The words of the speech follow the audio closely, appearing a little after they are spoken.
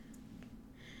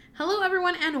Hello,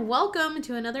 everyone, and welcome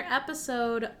to another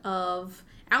episode of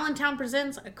Allentown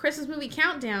Presents a Christmas Movie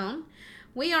Countdown.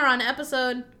 We are on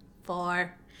episode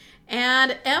 4.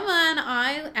 And Emma and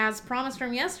I, as promised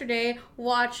from yesterday,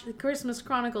 watched The Christmas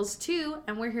Chronicles 2,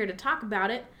 and we're here to talk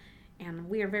about it. And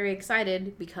we are very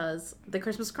excited because the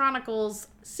Christmas Chronicles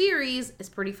series is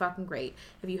pretty fucking great.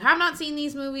 If you have not seen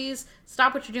these movies,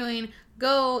 stop what you're doing,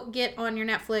 go get on your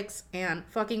Netflix and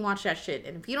fucking watch that shit.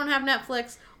 And if you don't have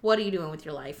Netflix, what are you doing with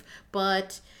your life?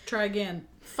 But try again.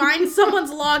 Find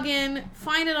someone's login,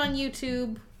 find it on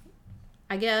YouTube,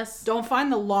 I guess. Don't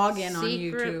find the login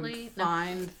Secretly, on YouTube.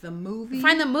 Find the movie.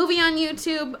 Find the movie on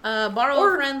YouTube,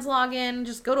 borrow a friend's login,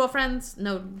 just go to a friend's,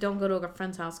 no, don't go to a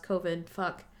friend's house, COVID,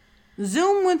 fuck.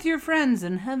 Zoom with your friends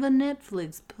and have a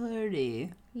Netflix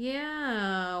party.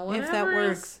 Yeah, if that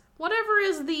works. Whatever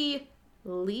is the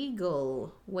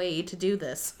legal way to do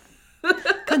this.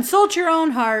 Consult your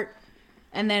own heart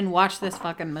and then watch this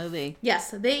fucking movie.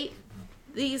 Yes,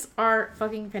 these are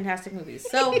fucking fantastic movies.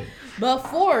 So,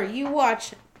 before you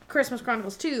watch Christmas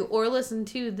Chronicles 2 or listen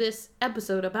to this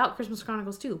episode about Christmas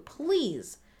Chronicles 2,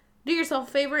 please do yourself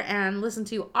a favor and listen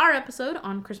to our episode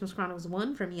on Christmas Chronicles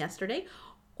 1 from yesterday.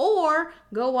 Or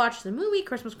go watch the movie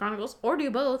Christmas Chronicles, or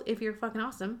do both if you're fucking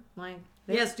awesome.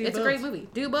 Yes, do both. It's a great movie.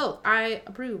 Do both. I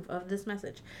approve of this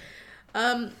message.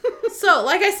 So,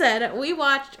 like I said, we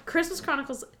watched Christmas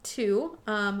Chronicles 2,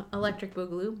 Electric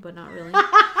Boogaloo, but not really.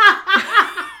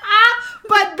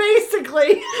 But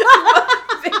basically.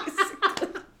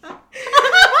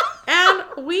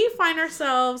 And we find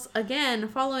ourselves, again,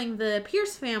 following the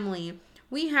Pierce family.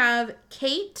 We have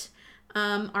Kate,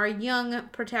 our young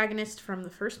protagonist from the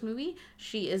first movie.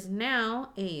 She is now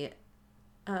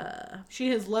she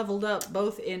has leveled up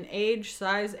both in age,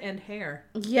 size, and hair.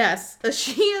 Yes.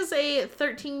 She is a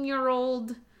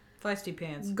 13-year-old... feisty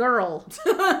pants. Girl.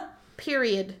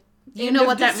 Period. You know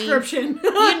what that means.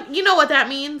 You know what that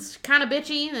means. Kind of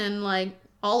bitchy and,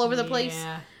 all over the place.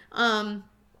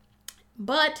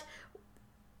 But...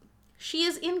 she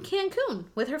is in Cancun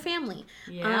with her family.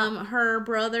 Yeah. Her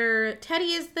brother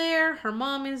Teddy is there. Her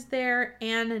mom is there.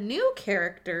 And new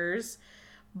characters.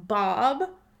 Bob,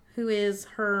 who is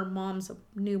her mom's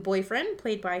new boyfriend,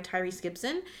 played by Tyrese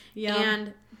Gibson. Yeah.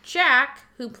 And Jack,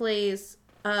 who plays,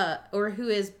 who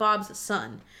is Bob's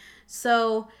son.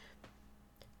 So,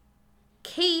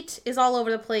 Kate is all over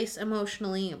the place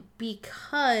emotionally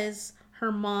because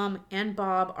her mom and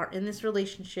Bob are in this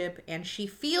relationship. And she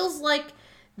feels like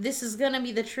this is going to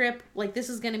be the trip, this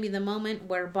is going to be the moment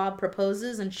where Bob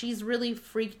proposes, and she's really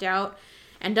freaked out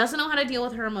and doesn't know how to deal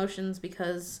with her emotions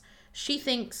because she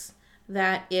thinks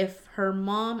that if her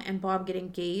mom and Bob get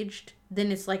engaged,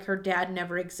 then it's like her dad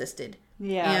never existed.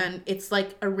 Yeah. And it's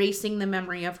like erasing the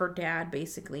memory of her dad,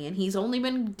 basically. And he's only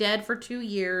been dead for 2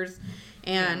 years,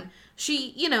 and...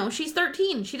 she, she's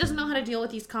 13. She doesn't know how to deal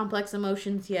with these complex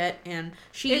emotions yet, and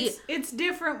she... It's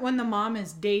different when the mom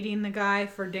is dating the guy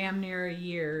for damn near a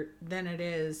year than it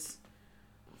is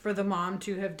for the mom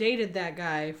to have dated that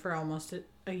guy for almost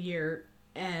a year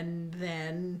and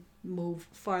then move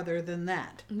farther than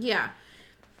that. Yeah.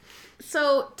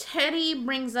 So Teddy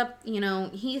brings up,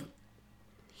 he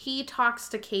talks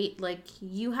to Kate,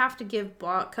 you have to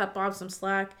cut Bob some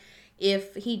slack.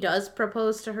 If he does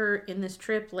propose to her in this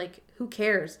trip, who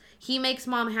cares? He makes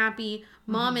mom happy.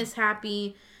 Mom is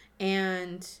happy.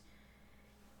 And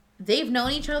they've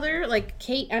known each other.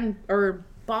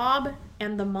 Bob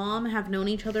and the mom have known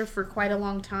each other for quite a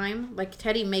long time.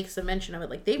 Teddy makes a mention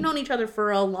of it. They've known each other for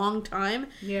a long time.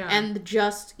 Yeah. And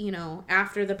just,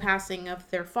 after the passing of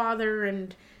their father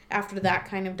and after that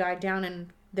kind of died down and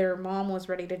their mom was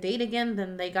ready to date again,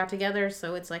 then they got together.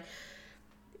 So it's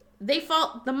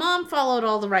the mom followed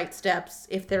all the right steps,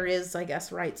 if there is, I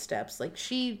guess, right steps.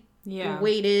 She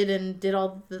waited and did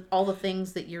all the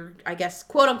things that you're, I guess,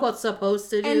 quote unquote,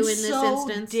 supposed to do in this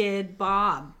instance. Did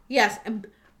Bob. Yes, and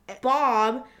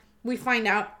Bob, we find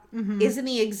out, is in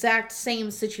the exact same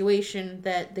situation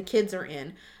that the kids are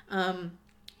in.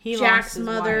 Jack's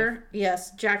mother, wife.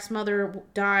 Yes, Jack's mother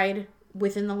died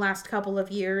within the last couple of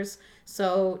years,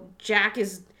 so Jack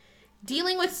is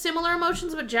dealing with similar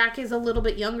emotions, but Jack is a little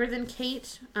bit younger than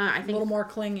Kate. I think a little more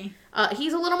clingy.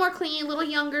 He's a little more clingy, a little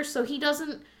younger, so he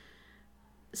doesn't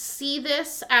see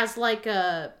this as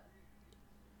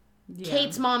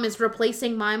Kate's mom is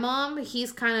replacing my mom.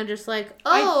 He's kind of just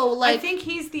I think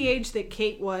he's the age that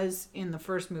Kate was in the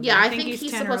first movie. Yeah, I think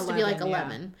he's supposed to be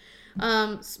 11.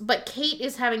 Yeah. But Kate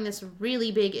is having this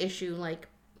really big issue,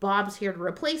 Bob's here to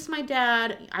replace my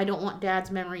dad. I don't want dad's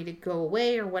memory to go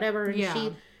away or whatever.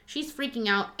 And she's freaking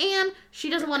out, and she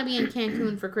doesn't want to be in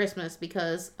Cancun for Christmas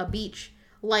because a beach,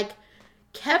 like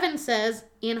Kevin says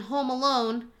in Home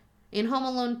Alone, in Home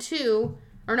Alone 2,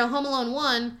 or no, Home Alone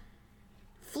 1,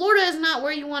 Florida is not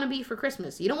where you want to be for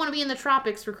Christmas. You don't want to be in the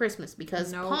tropics for Christmas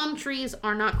because palm trees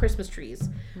are not Christmas trees.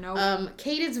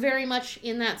 Kate is very much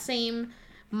in that same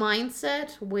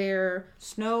mindset where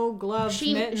snow, gloves,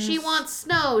 mittens. She wants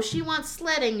snow, she wants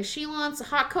sledding, she wants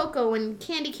hot cocoa and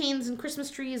candy canes and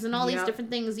Christmas trees and all these different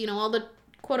things, you know, all the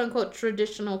quote-unquote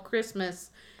traditional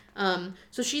Christmas.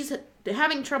 So she's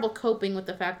having trouble coping with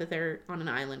the fact that they're on an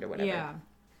island or whatever. Yeah.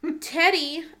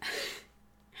 Teddy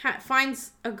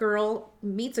finds a girl,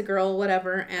 meets a girl,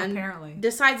 whatever, and apparently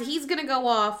decides he's gonna go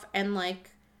off and like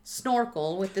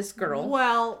snorkel with this girl.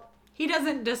 Well, he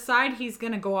doesn't decide he's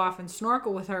gonna go off and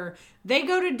snorkel with her. They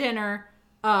go to dinner.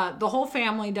 The whole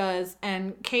family does,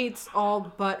 and Kate's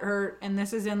all butthurt, and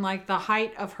this is in like the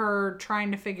height of her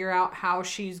trying to figure out how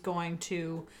she's going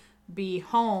to be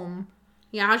home.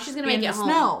 Yeah, how she's gonna make it home.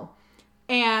 Snow.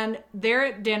 And they're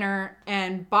at dinner,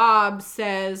 and Bob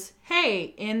says,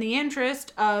 hey, in the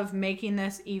interest of making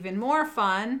this even more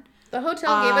fun, the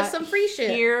hotel gave us some free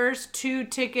shit. Here's 2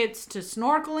 tickets to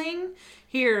snorkeling.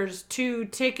 Here's 2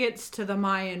 tickets to the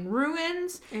Mayan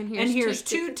ruins. And here's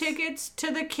 2 tickets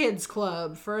to the kids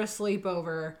club for a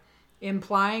sleepover,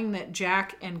 implying that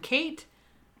Jack and Kate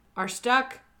are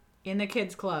stuck in the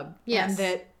kids club. Yes. And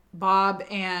that Bob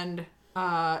and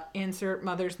insert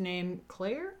mother's name,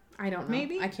 Claire? I don't know.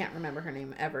 Maybe? I can't remember her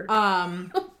name ever.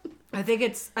 I think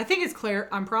it's Claire.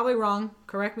 I'm probably wrong.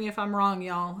 Correct me if I'm wrong,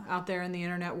 y'all, out there in the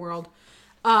internet world.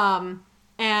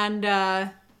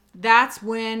 That's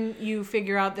when you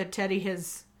figure out that Teddy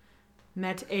has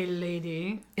met a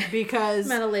lady because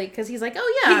he's like,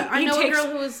 oh yeah, I know a girl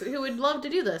who would love to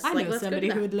do this. I know somebody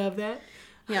who would love that.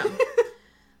 Yeah.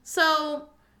 So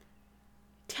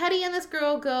Teddy and this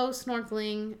girl go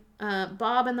snorkeling.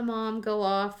 Bob and the mom go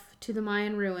off to the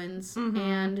Mayan ruins,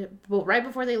 and right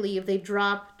before they leave, they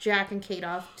drop Jack and Kate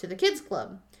off to the kids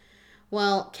club.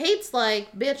 Well, Kate's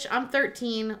like, bitch, I'm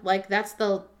 13. Like, that's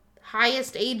the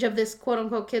highest age of this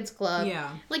quote-unquote kids club. Yeah.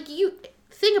 Like, you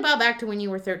think about back to when you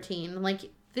were 13. Like,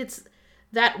 it's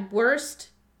that worst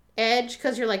edge,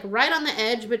 because you're, like, right on the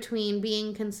edge between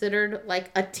being considered,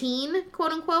 like, a teen,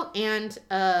 quote-unquote, and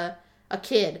a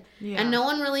kid. Yeah. And no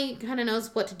one really kind of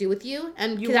knows what to do with you.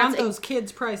 And you want those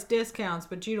kids' price discounts,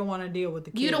 but you don't want to deal with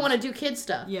the kids. You don't want to do kid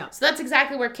stuff. Yeah. So that's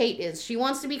exactly where Kate is. She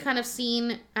wants to be kind of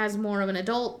seen as more of an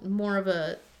adult, more of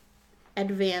a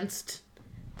advanced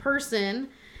person.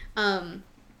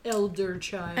 Elder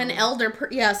child. An elder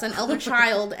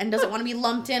child, and doesn't want to be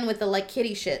lumped in with the like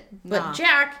kiddie shit. But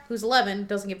Jack, who's 11,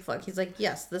 doesn't give a fuck. He's like,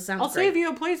 yes, this sounds great. I'll save you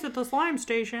a place at the slime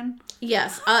station.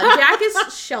 Yes. Jack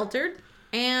is sheltered.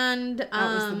 And that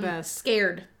was the best.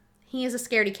 Scared. He is a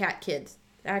scaredy cat kid.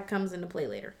 That comes into play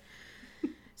later.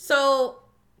 So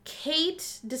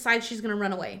Kate decides she's going to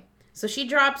run away. So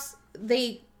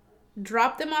they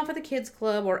drop them off at the kids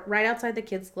club or right outside the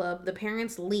kids club. The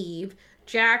parents leave.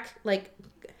 Jack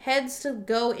heads to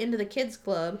go into the kids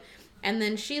club, and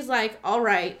then she's like, all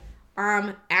right,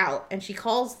 I'm out. And she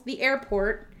calls the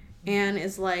airport and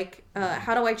is like,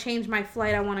 how do I change my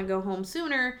flight? I want to go home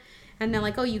sooner. And they're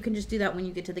like, oh, you can just do that when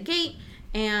you get to the gate.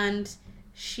 And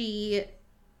she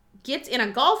gets in a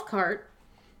golf cart.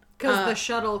 Because the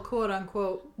shuttle, quote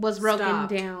unquote, was broken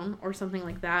down or something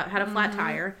like that. Had a flat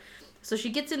tire. So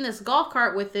she gets in this golf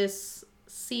cart with this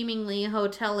seemingly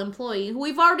hotel employee who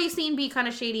we've already seen be kind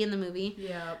of shady in the movie.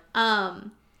 Yeah.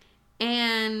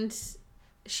 And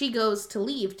she goes to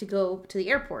leave to go to the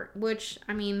airport. Which,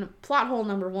 I mean, plot hole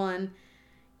number 1.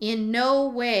 In no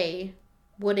way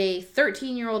would a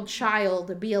 13-year-old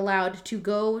child be allowed to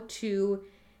go to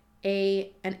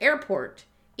an airport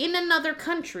in another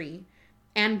country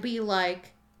and be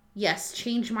like, yes,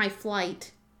 change my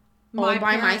flight all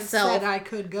by myself. My parents said I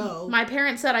could go. My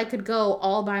parents said I could go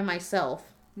all by myself.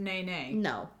 Nay.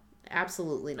 No,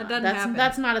 absolutely not. That doesn't happen.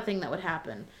 That's not a thing that would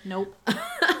happen. Nope.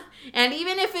 And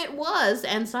even if it was,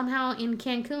 and somehow in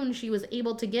Cancun she was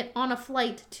able to get on a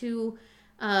flight to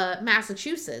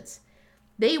Massachusetts,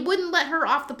 they wouldn't let her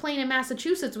off the plane in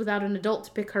Massachusetts without an adult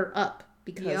to pick her up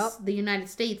because the United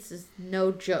States is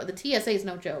no joke. The TSA is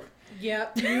no joke.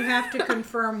 Yep. You have to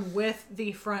confirm with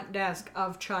the front desk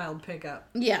of child pickup.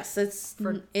 Yes, it's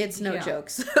no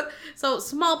joke. So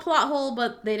small plot hole,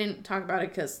 but they didn't talk about it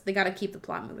because they got to keep the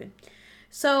plot moving.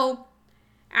 So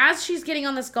as she's getting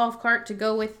on this golf cart to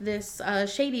go with this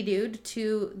shady dude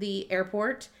to the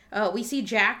airport, we see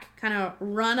Jack kind of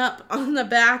run up on the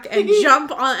back and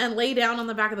jump on and lay down on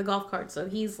the back of the golf cart. So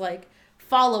he's like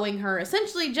following her,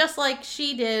 essentially just like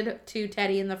she did to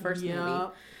Teddy in the first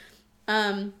movie.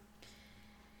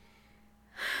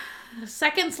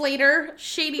 Seconds later,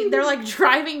 they're like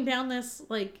driving down this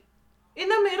like In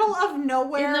the middle of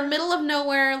nowhere. In the middle of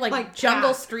nowhere, like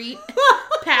jungle path. street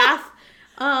path.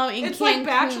 It's Cancun. like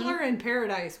Bachelor in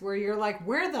Paradise, where you're like,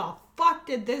 where the fuck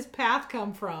did this path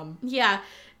come from? Yeah.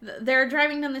 They're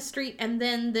driving down the street, and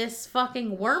then this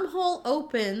fucking wormhole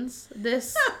opens.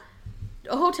 This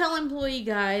hotel employee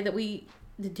guy that we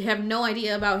have no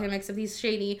idea about him except he's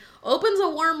shady, opens a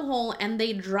wormhole, and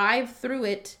they drive through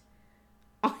it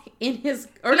in his...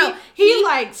 Or no, he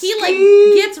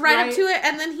gets right up to it,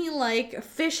 and then he,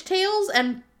 fishtails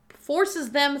and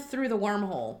forces them through the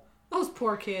wormhole. Those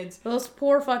poor kids. Those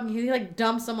poor fucking... He,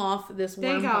 dumps them off this wormhole.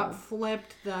 They got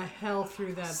flipped the hell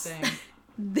through that thing.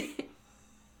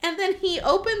 And then he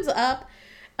opens up,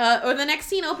 or the next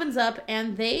scene opens up,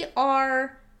 and they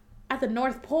are at the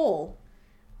North Pole,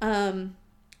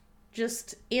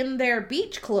 just in their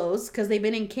beach clothes, because they've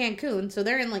been in Cancun, so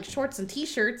they're in, shorts and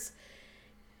t-shirts,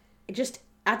 just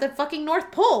at the fucking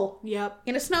North Pole. Yep.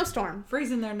 In a snowstorm.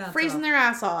 Freezing their nuts Freezing off. their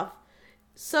ass off.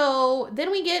 So,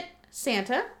 then we get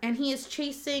Santa, and he is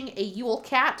chasing a Yule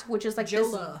Cat, which is,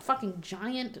 Jola. this fucking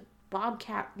giant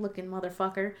bobcat-looking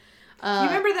motherfucker. You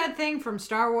remember that thing from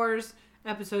Star Wars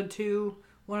Episode 2?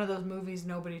 One of those movies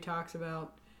nobody talks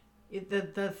about. The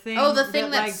thing, the thing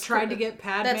that tried to get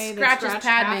Padme, that scratches scratched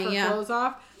Padme, half her yeah. clothes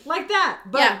off. Like that,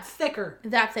 but thicker.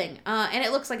 That thing. And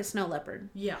it looks like a snow leopard.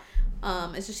 Yeah.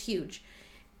 It's just huge.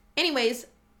 Anyways,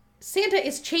 Santa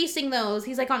is chasing those.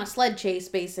 He's on a sled chase,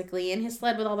 basically, in his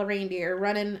sled with all the reindeer,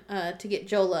 running to get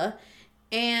Jola.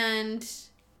 And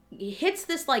he hits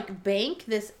this, bank,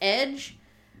 this edge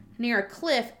near a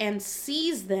cliff, and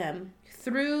sees them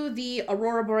through the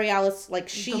Aurora Borealis,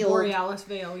 shield. The Borealis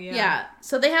veil, yeah. Yeah.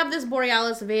 So they have this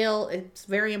Borealis veil. It's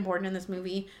very important in this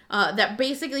movie. That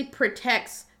basically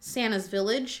protects Santa's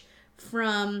village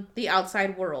from the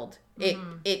outside world.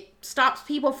 It stops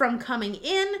people from coming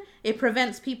in. It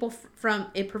prevents people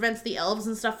it prevents the elves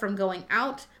and stuff from going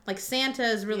out. Santa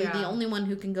is really the only one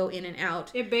who can go in and out.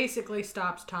 It basically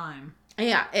stops time.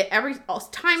 Yeah,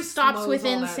 time stops Slows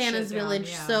within all that Santa's shit down, village.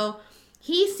 yeah. So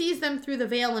he sees them through the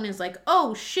veil and is like,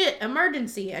 "Oh shit,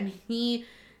 emergency!" And he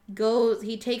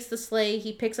takes the sleigh,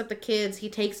 he picks up the kids, he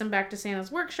takes them back to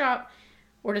Santa's workshop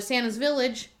or to Santa's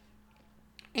village,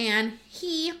 and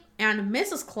he and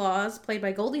Mrs. Claus, played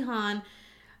by Goldie Hawn,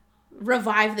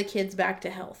 revive the kids back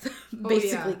to health,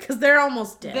 basically, because they're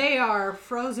almost dead. They are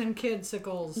frozen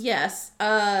kidsicles. Yes.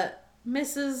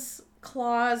 Mrs.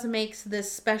 Claus makes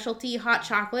this specialty hot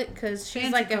chocolate because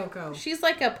she's cocoa. She's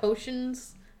like a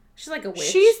potions. She's like a witch.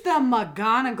 She's the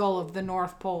McGonagall of the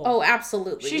North Pole. Oh,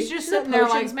 absolutely. She's just a sitting there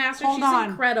potions master. Hold she's on.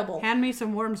 incredible. Hand me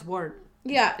some worm's wort.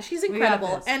 Yeah, she's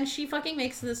incredible, this. and she fucking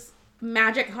makes this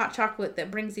magic hot chocolate that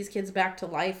brings these kids back to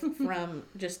life from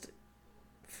just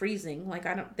freezing.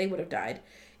 They would have died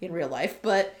in real life,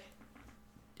 but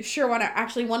sure. One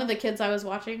of the kids I was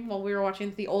watching while we were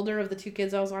watching, the older of the two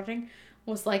kids I was watching,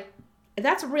 was like,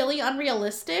 "That's really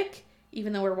unrealistic."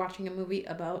 Even though we're watching a movie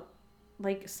about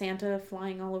Santa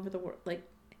flying all over the world,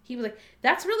 he was like,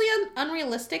 "That's really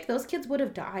unrealistic. Those kids would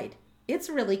have died. It's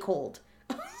really cold."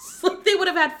 They would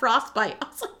have had frostbite. I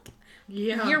was like,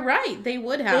 "Yeah, you're right. They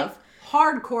would have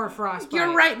hardcore frostbite."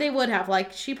 You're right. They would have.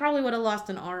 She probably would have lost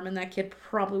an arm, and that kid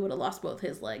probably would have lost both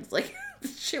his legs.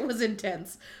 Shit was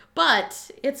intense. But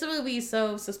it's a movie,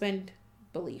 so suspend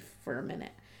belief for a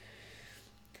minute.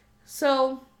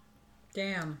 So,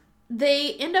 damn.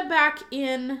 They end up back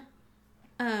in,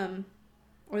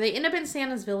 they end up in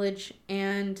Santa's village,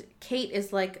 and Kate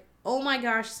is like, "Oh my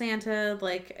gosh, Santa,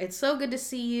 it's so good to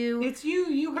see you. It's you.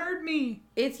 You heard me.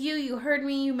 It's you. You heard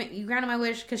me. You granted my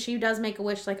wish," because she does make a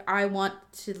wish, I want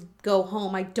to go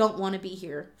home. I don't want to be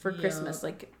here for Christmas.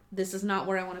 This is not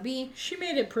where I want to be. She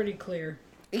made it pretty clear.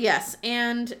 Yes,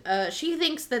 and she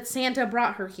thinks that Santa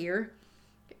brought her here,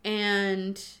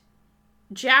 and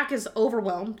Jack is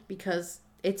overwhelmed because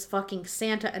it's fucking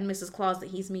Santa and Mrs. Claus that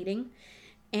he's meeting,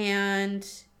 and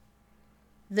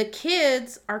the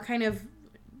kids are kind of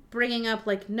bringing up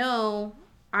no,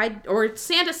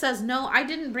 Santa says, "No, I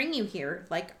didn't bring you here.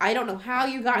 I don't know how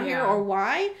you got here or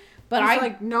why, but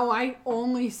He's no, I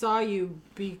only saw you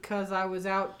because I was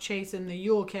out chasing the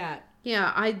Yule Cat."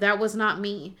 Yeah, that was not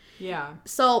me. Yeah.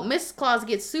 So Mrs. Claus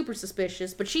gets super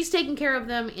suspicious, but she's taking care of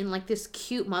them in this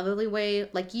cute motherly way.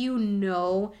 That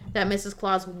Mrs.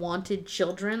 Claus wanted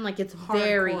children. It's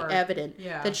very evident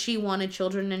that she wanted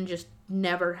children and just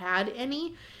never had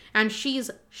any. And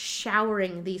she's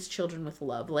showering these children with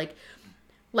love.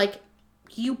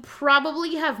 You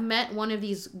probably have met one of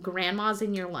these grandmas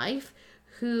in your life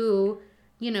who,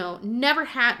 never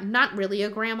had, not really a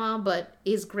grandma, but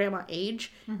is grandma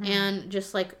age, and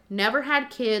just never had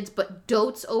kids, but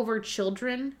dotes over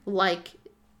children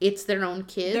it's their own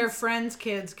kids. Their friends'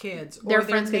 kids' kids. Or Their their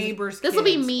friends' neighbors' kids. This kids. will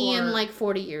be me or... in like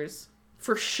 40 years.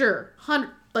 For sure.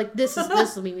 This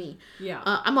will be me. Yeah.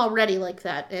 I'm already like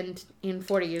that, and in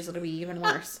 40 years it'll be even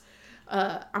worse.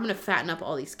 I'm gonna fatten up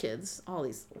all these kids,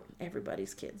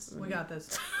 everybody's kids. We got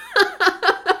this.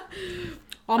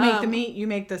 I'll make the meat, you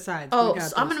make the sides. Oh,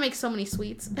 so I'm gonna make so many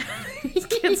sweets.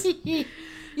 Kids.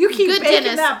 You keep Good baking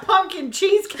dentist. that pumpkin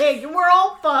cheesecake, and we're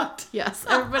all fucked. Yes,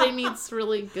 everybody needs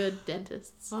really good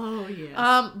dentists. Oh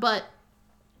yes. But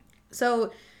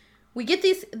so we get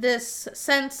this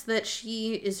sense that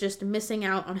she is just missing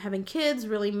out on having kids.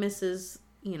 Really misses,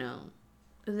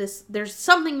 this. There's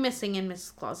something missing in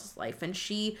Mrs. Claus's life, and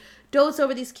she dotes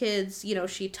over these kids.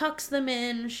 She tucks them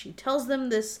in. She tells them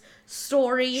this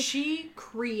story. She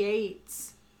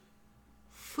creates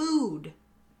food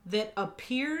that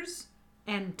appears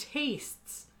and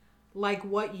tastes like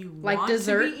what you want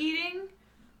dessert? to be eating,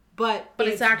 but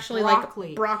it's actually broccoli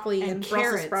like broccoli and Brussels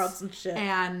carrots sprouts and shit.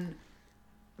 and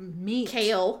meat,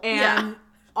 Kale. and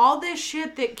all this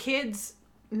shit that kids,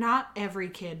 not every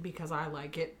kid because I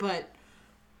like it, but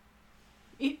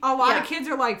a lot of kids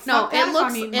are like, fuck that,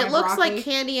 it looks like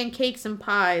candy and cakes and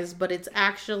pies, but it's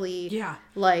actually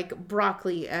like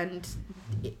broccoli and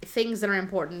things that are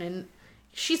important, and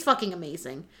she's fucking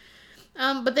amazing.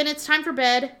 But then it's time for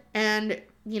bed, and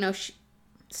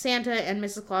Santa and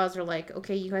Mrs. Claus are like,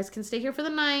 okay, you guys can stay here for the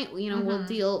night.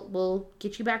 We'll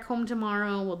get you back home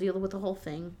tomorrow. We'll deal with the whole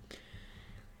thing.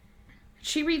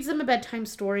 She reads them a bedtime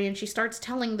story, and she starts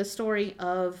telling the story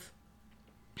of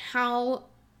how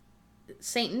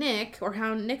Saint Nick, or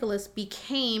how Nicholas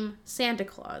became Santa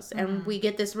Claus. And we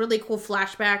get this really cool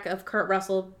flashback of Kurt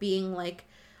Russell being like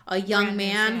a young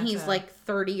man. Santa. He's like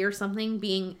 30 or something,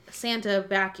 being Santa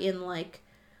back in like,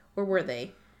 where were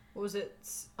they? What was it?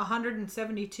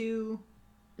 172?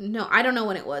 No, I don't know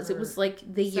when it was. It was like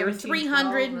the year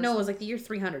 300. No, it was like the year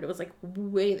 300. It was like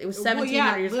it was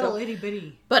 1700 years little ago. Itty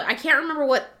bitty. But I can't remember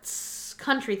what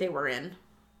country they were in.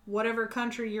 Whatever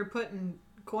country you're putting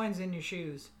coins in your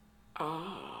shoes.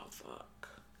 Oh, fuck.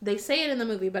 They say it in the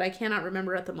movie, but I cannot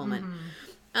remember at the moment.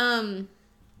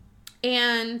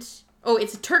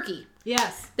 It's Turkey.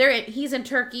 Yes. He's in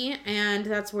Turkey, and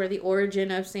that's where the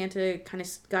origin of Santa kind of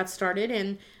got started,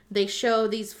 and they show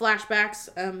these flashbacks.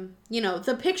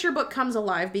 The picture book comes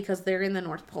alive because they're in the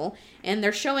North Pole, and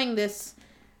they're showing this.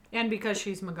 And because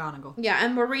she's McGonagall. Yeah,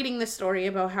 and we're reading this story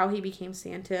about how he became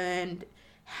Santa, and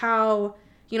how,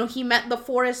 he met the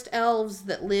forest elves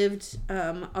that lived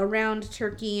around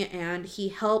Turkey, and he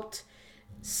helped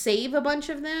save a bunch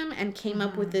of them, and came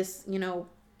up with this,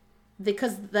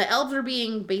 because the elves are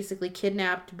being basically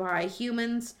kidnapped by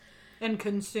humans. And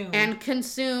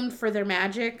consumed for their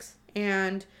magics.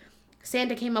 And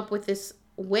Santa came up with this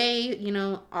way,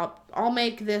 I'll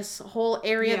make this whole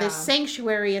area, this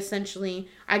sanctuary, essentially.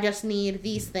 I just need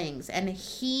these things. And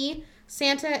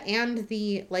Santa and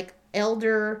the, like,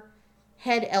 elder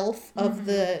head elf of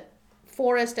the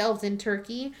forest elves in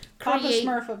Turkey Papa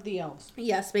Smurf of the elves.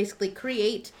 Yes, basically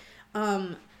create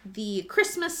the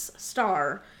Christmas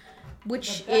star,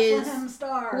 which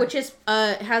star.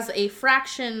 has a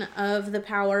fraction of the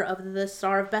power of the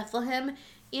Star of Bethlehem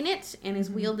in it, and is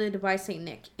wielded by Saint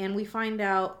Nick. And we find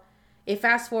out, it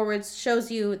fast forwards,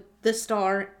 shows you the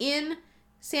star in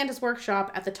Santa's workshop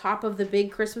at the top of the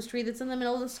big Christmas tree that's in the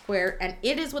middle of the square, and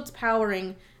it is what's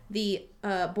powering the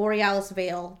Borealis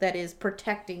veil that is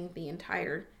protecting the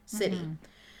entire city.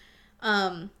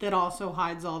 That also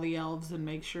hides all the elves and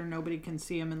makes sure nobody can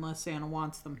see them unless Santa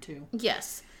wants them to.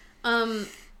 Yes.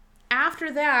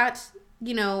 After that,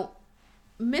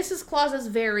 Mrs. Claus is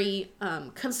very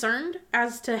concerned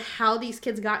as to how these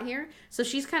kids got here. So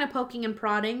she's kind of poking and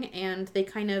prodding, and they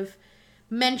kind of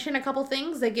mention a couple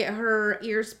things. They get her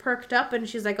ears perked up, and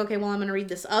she's like, okay, well, I'm going to read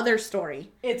this other story.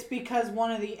 It's because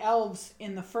one of the elves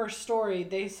in the first story,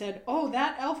 they said, oh,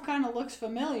 that elf kind of looks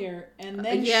familiar. And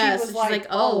then she was like,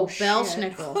 oh,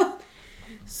 Belsnickel.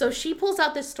 So she pulls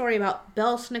out this story about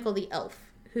Belsnickel the elf,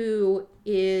 who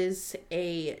is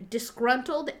a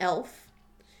disgruntled elf.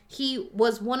 He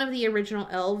was one of the original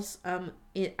elves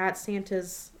at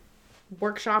Santa's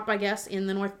workshop, I guess, in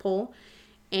the North Pole.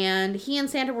 And he and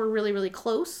Santa were really, really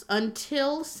close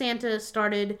until Santa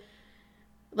started,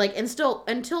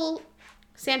 until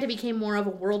Santa became more of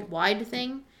a worldwide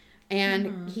thing.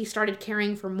 And he started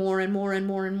caring for more and more and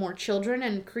more and more children,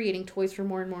 and creating toys for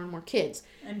more and more and more kids.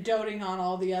 And doting on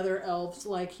all the other elves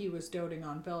like he was doting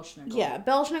on Belsnickel. Yeah,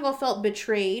 Belsnickel felt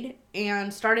betrayed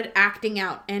and started acting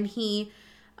out. And he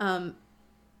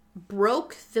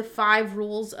broke the 5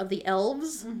 rules of the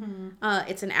elves.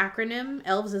 It's an acronym.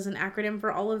 Elves is an acronym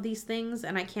for all of these things,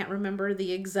 and I can't remember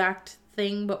the exact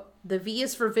thing, but the V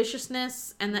is for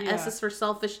viciousness, and the S is for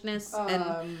selfishness,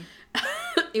 and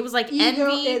it was like ego,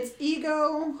 envy. It's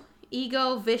ego.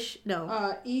 Ego,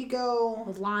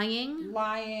 Ego. Lying.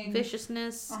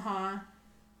 Viciousness.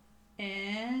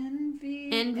 Envy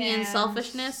and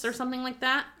selfishness, or something like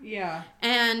that. Yeah.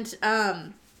 And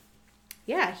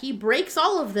he breaks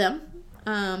all of them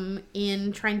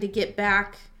in trying to get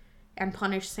back and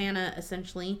punish Santa,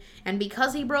 essentially. And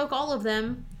because he broke all of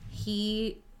them,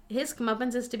 his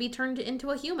comeuppance is to be turned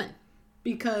into a human.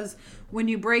 Because when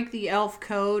you break the elf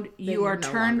code, you are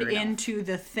turned into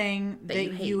the thing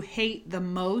that you hate the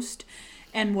most.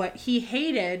 And what he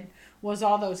hated was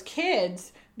all those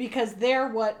kids, because they're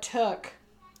what took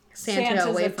Santa's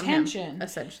away attention. From him,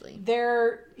 essentially.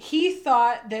 He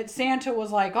thought that Santa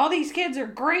was like, all these kids are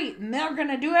great and they're going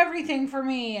to do everything for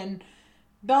me. And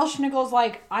Belsnickel's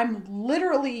like, I'm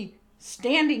literally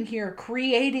standing here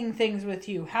creating things with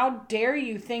you. How dare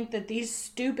you think that these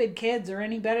stupid kids are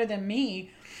any better than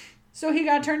me? So he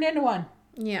got turned into one.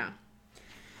 Yeah.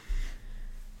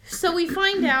 So we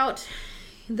find out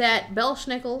that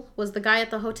Belsnickel was the guy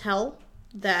at the hotel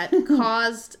that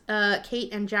caused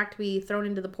Kate and Jack to be thrown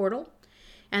into the portal.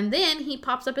 And then he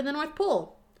pops up in the North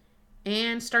Pole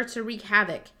and starts to wreak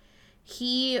havoc.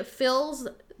 He fills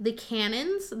the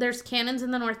cannons. There's cannons in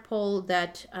the North Pole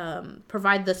that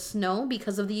provide the snow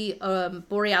because of the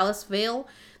Borealis Veil.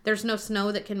 There's no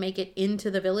snow that can make it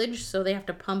into the village, so they have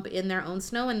to pump in their own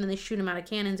snow, and then they shoot them out of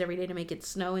cannons every day to make it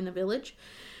snow in the village.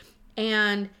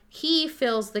 And he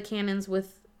fills the cannons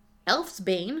with Elf's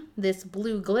Bane, this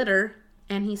blue glitter,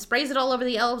 and he sprays it all over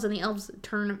the elves, and the elves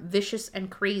turn vicious and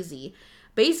crazy.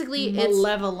 Basically,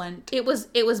 malevolent. It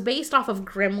was based off of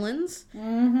Gremlins.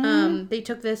 Mm-hmm. They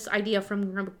took this idea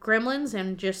from Gremlins,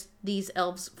 and just these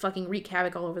elves fucking wreak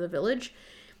havoc all over the village.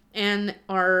 And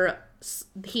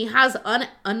he has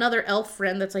another elf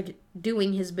friend that's like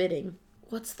doing his bidding.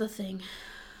 What's the thing?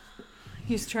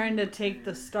 He's trying to take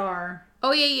the star.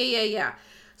 Oh yeah.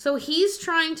 So he's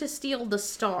trying to steal the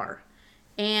star.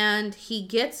 And he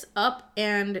gets up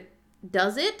and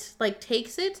does it, like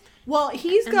takes it. Well,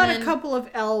 he's got a couple of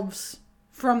elves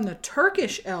from the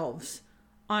Turkish elves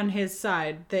on his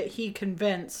side that he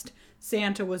convinced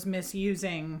Santa was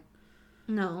misusing.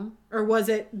 No. Or was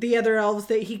it the other elves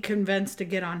that he convinced to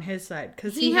get on his side?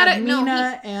 Because he had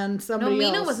Mina and somebody else.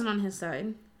 No, Mina wasn't on his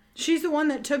side. She's the one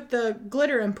that took the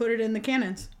glitter and put it in the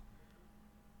cannons.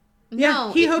 No,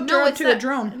 yeah, he hooked her up to a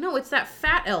drone. No, it's that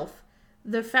fat elf.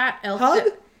 The fat elf. Hug?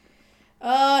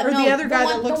 Or no, the other guy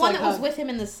that looks like the one that was with him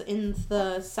in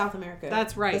the South America.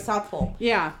 That's right. The South Pole.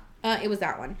 Yeah. It was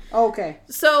that one. Okay.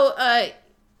 So,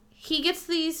 he gets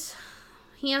these.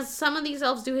 He has some of these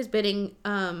elves do his bidding.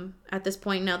 At this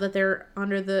point, now that they're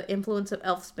under the influence of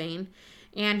Elfsbane,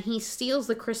 and he steals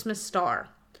the Christmas star.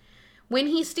 When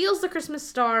he steals the Christmas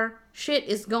star, shit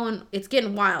is going. It's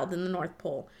getting wild in the North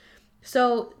Pole.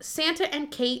 So Santa and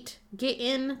Kate get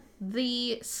in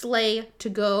the sleigh to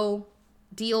go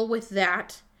deal with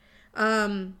that.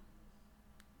 And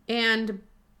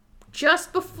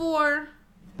just before...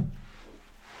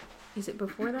 Is it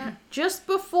before that? Just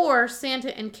before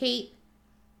Santa and Kate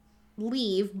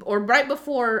leave, or right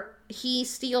before he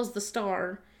steals the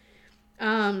star,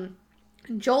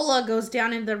 Jola goes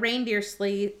down into the reindeer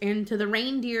sleigh, into the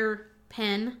reindeer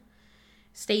pen...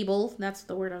 stable, that's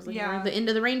the word I was looking for.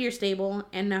 Into the reindeer stable,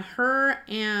 and her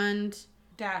and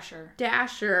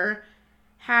Dasher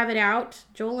have it out.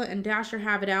 Jola and Dasher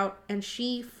have it out, and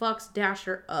she fucks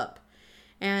Dasher up.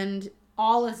 And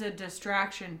all as a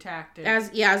distraction tactic. As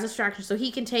a distraction, so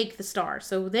he can take the star.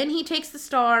 So then he takes the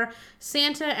star.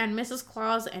 Santa and Mrs.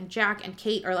 Claus and Jack and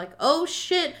Kate are like, oh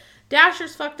shit,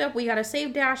 Dasher's fucked up. We gotta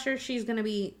save Dasher. She's gonna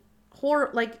be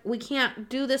we can't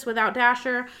do this without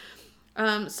Dasher.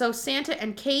 So Santa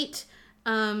and Kate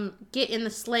get in the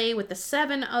sleigh with the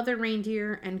 7 other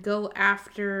reindeer and go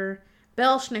after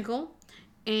Belsnickel.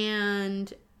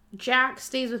 And Jack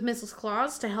stays with Mrs.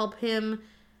 Claus to help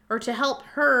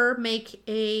her make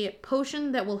a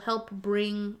potion that will help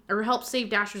save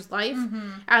Dasher's life,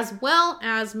 as well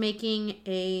as making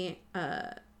a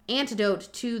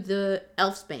antidote to the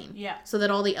Elfsbane. Yeah. So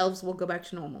that all the elves will go back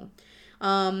to normal.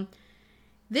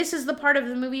 This is the part of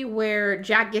the movie where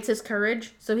Jack gets his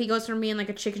courage. So he goes from being like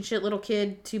a chicken shit little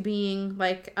kid to being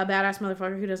like a badass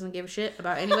motherfucker who doesn't give a shit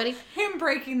about anybody. Him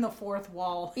breaking the fourth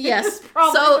wall. Yes.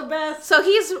 Probably the best. So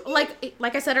he's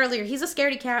like I said earlier, he's a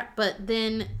scaredy cat, but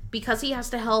then because he has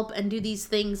to help and do these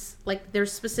things, like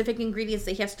there's specific ingredients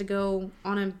that he has to go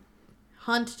on a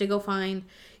hunt to go find,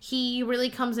 he really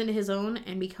comes into his own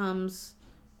and becomes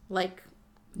like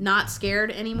not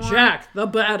scared anymore. Jack the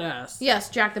badass. Yes,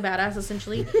 Jack the badass,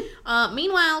 essentially.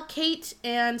 Meanwhile, Kate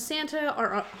and Santa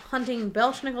are hunting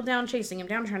Belschnickel down, chasing him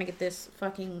down, trying to get this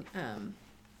fucking,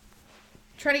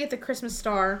 trying to get the Christmas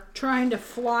star. Trying to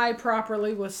fly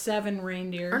properly with 7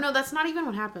 reindeer. Or no, that's not even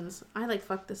what happens. I,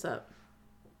 fucked this up.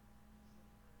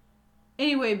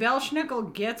 Anyway,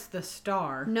 Belschnickel gets the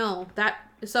star. No,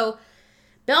 so,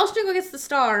 Belschnickel gets the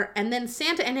star, and then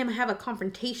Santa and him have a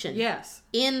confrontation. Yes.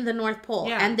 In the North Pole.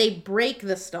 Yeah. And they break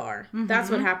the star. Mm-hmm.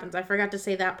 That's what happens. I forgot to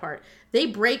say that part. They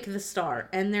break the star,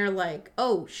 and they're like,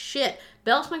 oh, shit.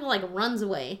 Belschnickel, runs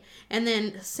away. And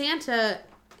then Santa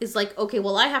is like, okay,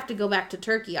 well, I have to go back to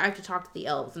Turkey. I have to talk to the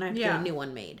elves, and I have to get a new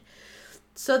one made.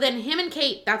 So then him and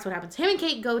Kate, that's what happens. Him and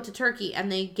Kate go to Turkey,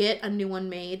 and they get a new one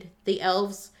made. The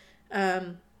elves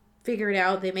figure it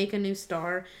out. They make a new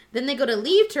star. Then they go to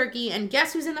leave Turkey, and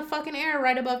guess who's in the fucking air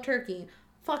right above Turkey?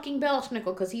 Fucking Belschnickel,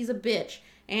 because he's a bitch.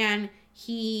 And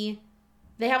they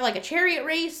have a chariot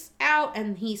race out,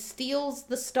 and he steals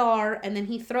the star, and then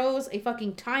he throws a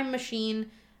fucking time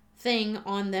machine thing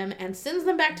on them and sends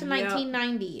them back to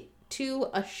 1990 to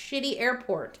a shitty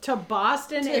airport. To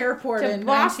Boston Airport in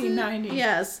Boston, 1990.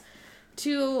 Yes.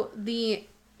 To the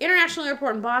International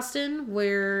Airport in Boston,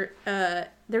 where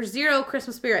there's zero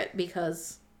Christmas spirit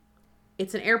because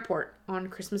it's an airport on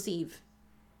Christmas Eve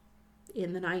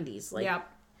in the 90s. Yep.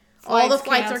 All the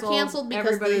flights are canceled because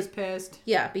everybody's pissed.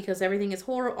 Yeah, because everything is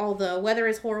horrible. All the weather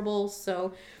is horrible,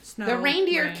 so Snow, the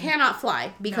reindeer rain. cannot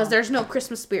fly because there's no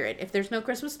Christmas spirit. If there's no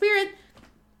Christmas spirit,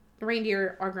 the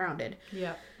reindeer are grounded.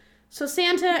 Yep. So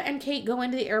Santa and Kate go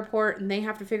into the airport, and they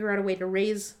have to figure out a way to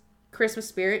raise Christmas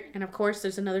spirit. And of course,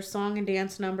 there's another song and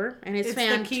dance number, and it's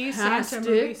fantastic. The key Santa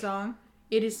movie song.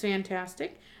 It is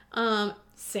fantastic.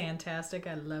 Fantastic.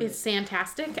 I love it. It's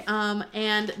fantastic.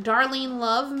 And Darlene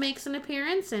Love makes an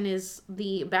appearance and is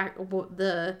the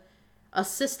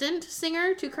assistant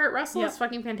singer to Kurt Russell. It's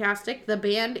fucking fantastic. The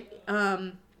band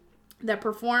that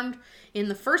performed in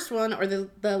the first one, or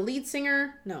the lead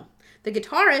singer, no, the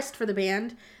guitarist for the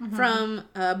band from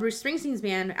Bruce Springsteen's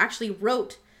band actually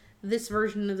wrote this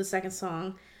version of the second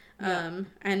song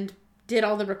and did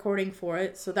all the recording for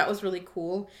it. So that was really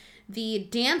cool. The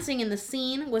dancing in the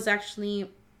scene was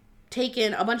actually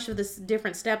taken, a bunch of the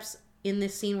different steps in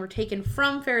this scene were taken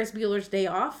from Ferris Bueller's Day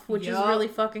Off, which is really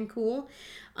fucking cool.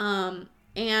 And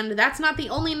that's not the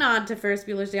only nod to Ferris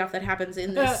Bueller's Day Off that happens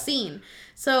in this scene.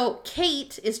 So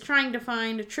Kate is trying to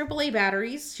find AAA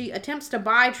batteries. She attempts to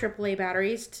buy AAA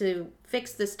batteries to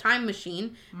fix this time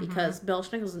machine because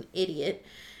Belschnickel's an idiot.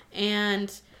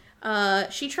 And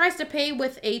she tries to pay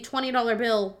with a $20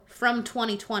 bill from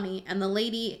 2020, and the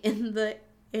lady in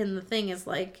the thing is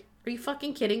like, "Are you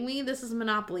fucking kidding me? This is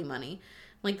Monopoly money.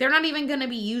 They're not even going to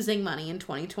be using money in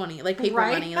 2020, paper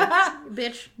money.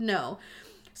 Bitch, no."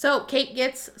 So Kate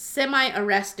gets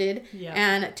semi-arrested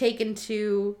and taken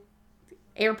to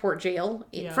airport jail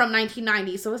from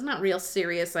 1990. So it's not real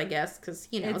serious, I guess, because,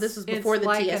 this was before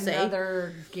the TSA. It's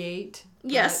another gate.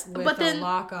 Yes, but then a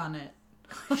lock on it.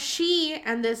 She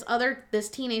and this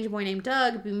teenage boy named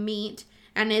Doug meet,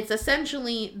 and it's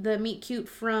essentially the meet cute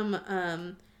from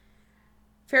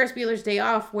Ferris Bueller's Day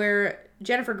Off, where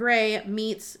Jennifer Grey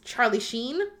meets Charlie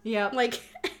Sheen. Yep.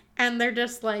 And they're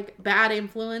just bad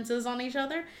influences on each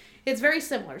other. It's very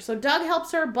similar. So Doug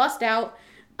helps her bust out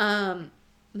of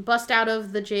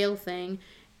the jail thing.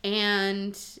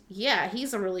 And yeah,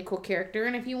 he's a really cool character.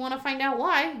 And if you want to find out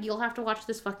why, you'll have to watch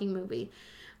this fucking movie.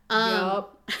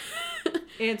 Yup.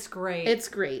 It's great. It's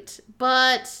great.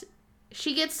 But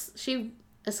she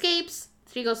escapes.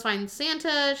 She goes find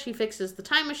Santa. She fixes the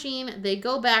time machine. They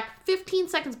go back 15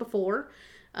 seconds before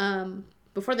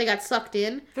they got sucked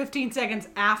in. 15 seconds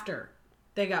after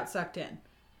they got sucked in.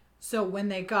 So when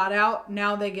they got out,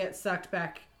 now they get sucked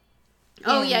back in.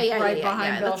 Oh, yeah.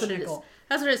 Behind That's what it is.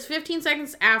 That's what it is. 15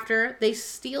 seconds after, they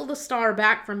steal the star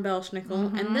back from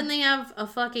Belschnickel, and then they have a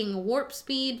fucking warp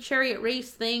speed chariot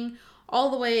race thing all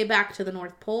the way back to the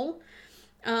North Pole.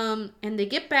 And they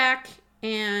get back,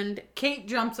 and Kate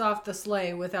jumps off the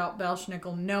sleigh without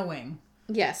Belschnickel knowing.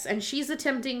 Yes, and she's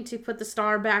attempting to put the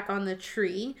star back on the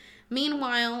tree.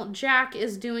 Meanwhile, Jack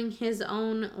is doing his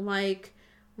own,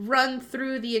 run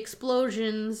through the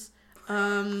explosions,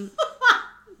 Die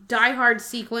Hard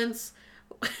sequence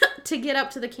to get up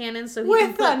to the cannon so he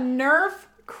can put a Nerf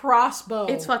crossbow.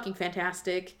 It's fucking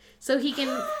fantastic. So he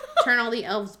can turn all the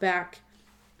elves back.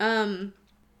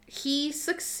 He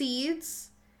succeeds,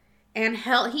 and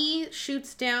he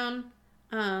shoots down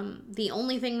the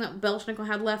only thing that Belschnickel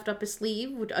had left up his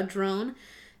sleeve, a drone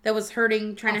that was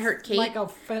trying to hurt Kate. Like a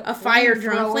fire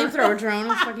drone, flamethrower drone. It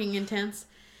was fucking intense.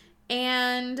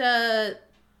 And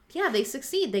yeah, they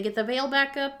succeed. They get the veil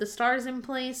back up, the stars in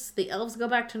place, the elves go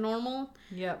back to normal.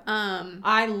 Yep.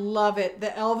 I love it.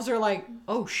 The elves are like,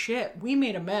 oh shit, we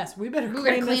made a mess. We better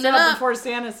clean this up before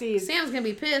Santa sees. Santa's gonna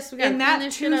be pissed. We gotta In clean that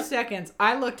this shit up. 2 seconds,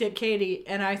 I looked at Katie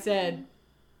and I said,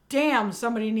 damn,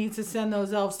 somebody needs to send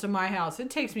those elves to my house. It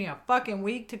takes me a fucking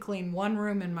week to clean one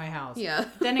room in my house. Yeah.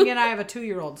 Then again, I have a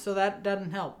 2-year-old, so that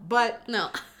doesn't help. But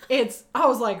no. I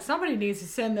was like, somebody needs to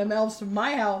send them elves to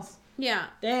my house. Yeah.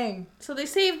 Dang. So they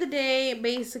save the day,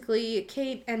 basically.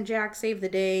 Kate and Jack save the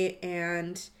day,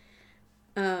 and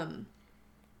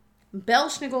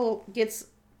Belsnickel gets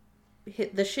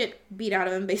the shit beat out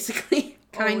of him, basically.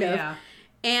 kind of. Yeah.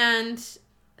 And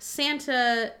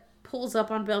Santa pulls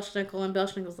up on Belsnickel, and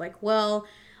Belsnickel's like, well,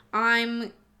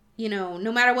 I'm,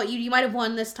 no matter what, you might have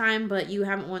won this time, but you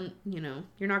haven't won,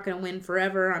 you're not going to win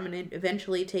forever. I'm going to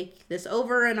eventually take this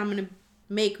over, and I'm going to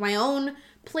make my own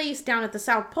place down at the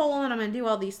South Pole, and I'm going to do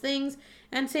all these things.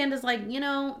 And Santa's like,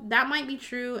 that might be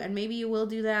true, and maybe you will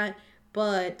do that,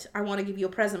 but I want to give you a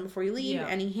present before you leave. Yeah.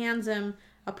 And he hands him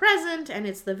a present, and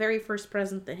it's the very first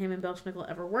present that him and Belsnickel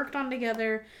ever worked on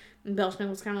together. And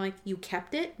Belsnickel's kind of like, you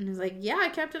kept it? And he's like, yeah, I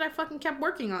kept it. I fucking kept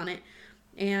working on it.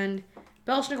 And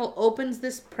Belsnickel opens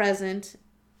this present,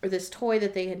 or this toy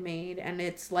that they had made, and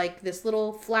it's like this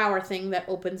little flower thing that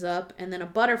opens up, and then a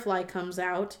butterfly comes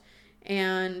out,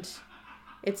 and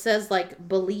it says, like,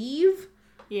 believe.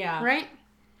 Yeah. Right?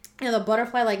 And the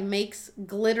butterfly, like, makes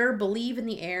glitter believe in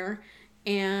the air,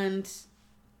 and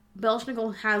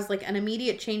Belsnickel has, like, an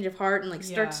immediate change of heart and, like,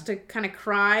 starts to kind of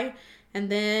cry. And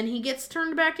then he gets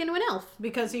turned back into an elf.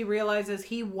 Because he realizes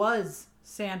he was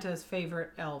Santa's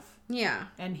favorite elf. Yeah.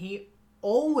 And he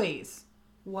always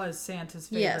was Santa's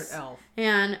favorite elf.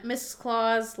 And Mrs.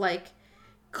 Claus, like,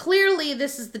 clearly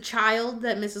this is the child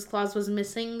that Mrs. Claus was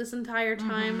missing this entire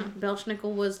time. Mm-hmm.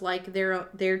 Belsnickel was, like,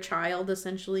 their child,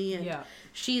 essentially. And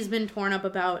she's been torn up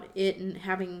about it and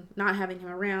not having him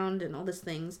around and all these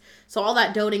things. So all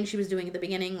that doting she was doing at the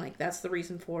beginning, like, that's the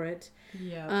reason for it.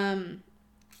 Yeah.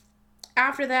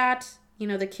 After that,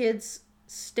 the kids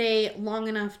stay long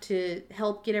enough to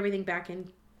help get everything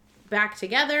back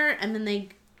together, and then they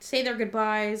say their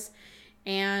goodbyes,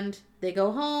 and they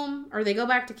go home, or they go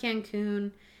back to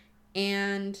Cancun,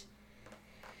 and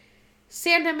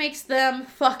Santa makes them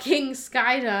fucking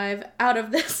skydive out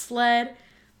of this sled,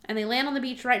 and they land on the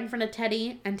beach right in front of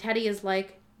Teddy, and Teddy is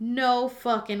like, no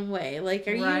fucking way. Like,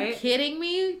 are you kidding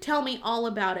me? Tell me all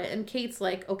about it. And Kate's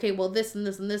like, okay, well, this and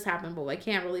this and this happened, but I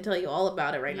can't really tell you all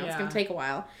about it right now. It's going to take a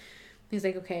while. He's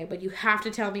like, okay, but you have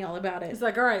to tell me all about it. He's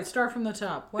like, all right, start from the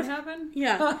top. What happened?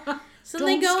 Yeah. So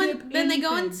they go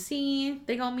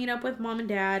and meet up with mom and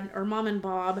dad, or mom and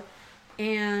Bob,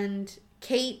 and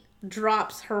Kate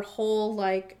drops her whole,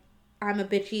 like, I'm a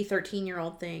bitchy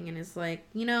 13-year-old thing, and is like,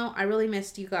 I really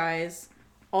missed you guys.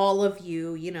 All of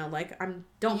you, like,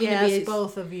 don't mean to be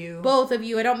both of you. Both of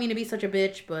you. I don't mean to be such a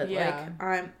bitch, but like,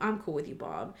 I'm cool with you,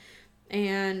 Bob.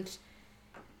 And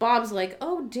Bob's like,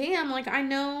 oh damn, like, I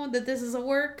know that this is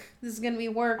gonna be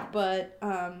work, but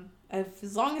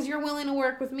as long as you're willing to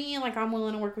work with me, like, I'm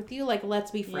willing to work with you, like,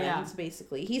 let's be friends.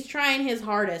 Basically, he's trying his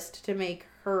hardest to make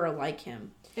her like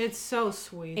him. It's so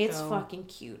sweet. It's fucking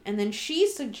cute. And then she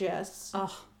suggests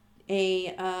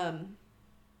a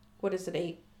what is it,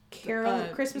 a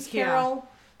Christmas Carol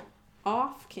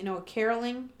off,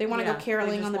 caroling. They want to go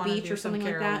caroling on the beach or something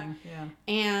like that. Yeah.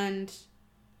 And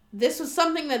this was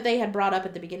something that they had brought up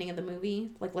at the beginning of the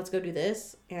movie. Like, let's go do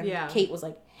this. And Kate was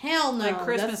like, hell no. Like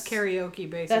Christmas karaoke,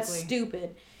 basically. That's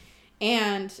stupid.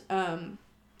 And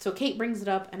so Kate brings it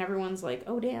up, and everyone's like,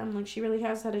 oh, damn, like, she really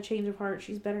has had a change of heart.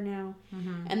 She's better now.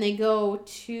 Mm-hmm. And they go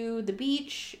to the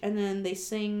beach, and then they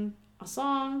sing a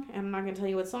song. And I'm not going to tell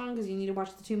you what song, because you need to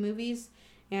watch the 2 movies.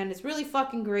 And it's really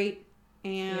fucking great.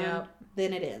 And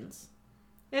then it ends.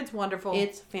 It's wonderful.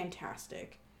 It's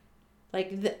fantastic.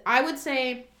 Like, I would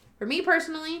say, for me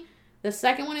personally, the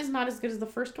second one is not as good as the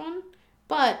first one.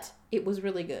 But it was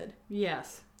really good.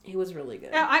 Yes. It was really good.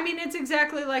 Yeah, I mean, it's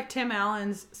exactly like Tim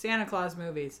Allen's Santa Claus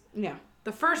movies. Yeah.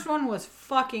 The first one was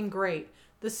fucking great.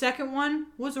 The second one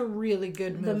was a really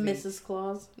good movie. The Mrs.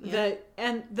 Claus. Yeah.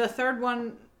 And the third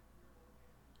one...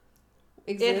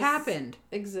 Exists. It happened.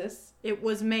 Exists. It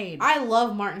was made. I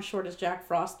love Martin Short as Jack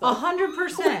Frost, though.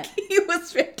 100%. He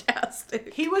was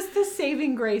fantastic. He was the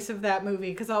saving grace of that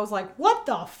movie, because I was like, what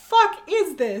the fuck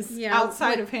is this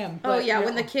outside of him? But,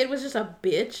 when the kid was just a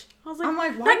bitch. I was like, I'm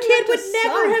like, why that kid would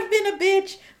never have been a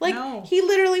bitch. Like, he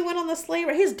literally went on the sleigh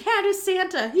ride. His dad is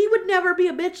Santa. He would never be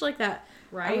a bitch like that.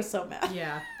 Right? I was so mad.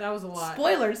 Yeah, that was a lot.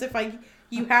 Spoilers, if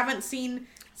you haven't seen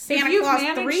Santa Claus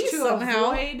 3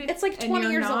 somehow. It's like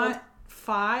 20 years old.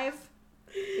 5,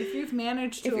 If you've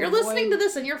managed to If you're avoid... listening to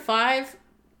this and you're 5,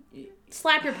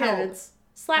 slap your Help. parents.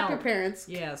 Slap your Help. parents.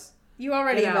 Yes. You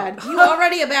already Get a out. bad. You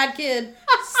already a bad kid.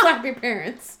 Slap your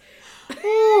parents.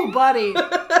 Ooh, buddy.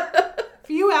 If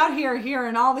you out here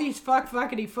hearing all these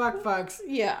fuckity fucks,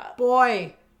 Yeah.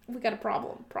 boy, We got a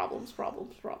problem. Problems.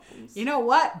 you know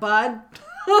what, bud?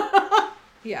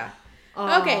 Yeah.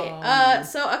 Oh. Okay.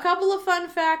 So a couple of fun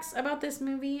facts about this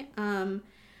movie.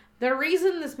 The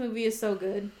reason this movie is so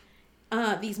good,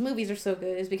 these movies are so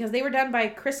good, is because they were done by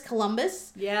Chris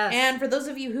Columbus. Yes. And for those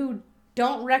of you who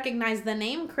don't recognize the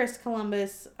name Chris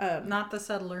Columbus, Not the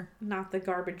settler. not the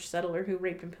garbage settler who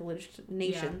raped and pillaged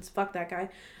nations. Yeah. Fuck that guy.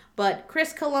 But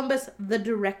Chris Columbus, the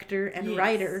director and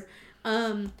writer,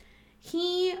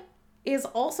 he is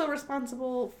also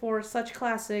responsible for such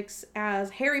classics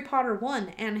as Harry Potter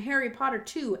 1 and Harry Potter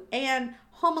 2 and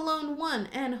Home Alone 1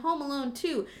 and Home Alone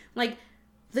 2. Like,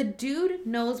 the dude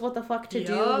knows what the fuck to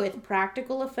do with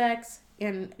practical effects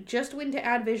and just when to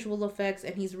add visual effects,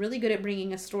 and he's really good at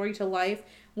bringing a story to life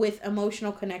with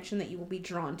emotional connection that you will be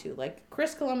drawn to. Like,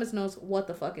 Chris Columbus knows what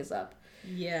the fuck is up.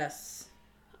 Yes.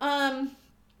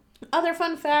 Other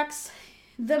fun facts.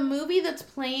 The movie that's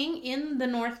playing in the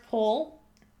North Pole,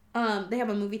 they have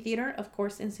a movie theater, of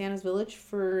course, in Santa's Village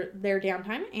for their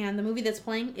downtime, and the movie that's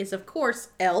playing is, of course,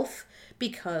 Elf,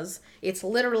 because it's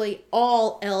literally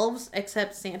all elves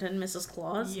except Santa and Mrs.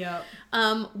 Claus. Yep.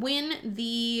 When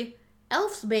the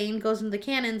Elf's Bane goes into the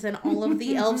cannons and all of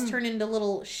the elves turn into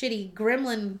little shitty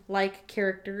gremlin-like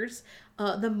characters,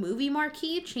 the movie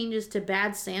marquee changes to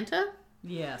Bad Santa.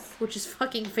 Yes. Which is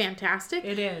fucking fantastic.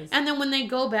 It is. And then when they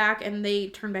go back and they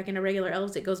turn back into regular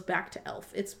elves, it goes back to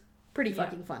Elf. It's pretty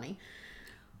fucking funny.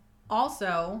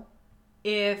 Also,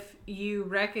 if you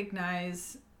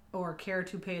recognize or care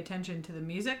to pay attention to the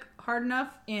music hard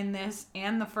enough in this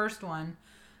and the first one,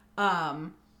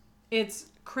 it's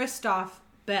Christoph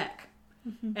Beck.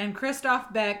 Mm-hmm. And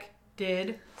Christoph Beck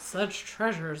did such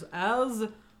treasures as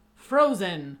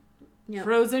Frozen,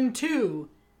 Frozen 2,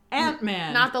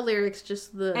 Ant-Man. Not the lyrics,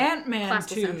 just the Ant-Man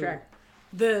classical 2. soundtrack.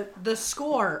 The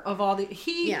score of all the...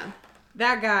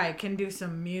 That guy can do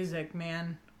some music,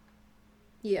 man.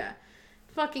 Yeah.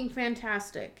 Fucking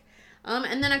fantastic.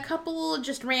 And then a couple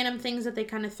just random things that they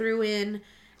kind of threw in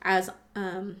as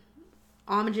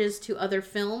homages to other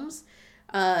films.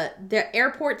 The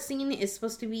airport scene is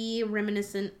supposed to be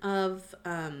reminiscent of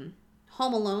Home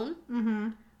Alone. Mm-hmm.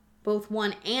 Both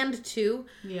 1 and 2.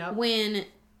 Yep. When...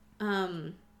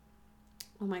 oh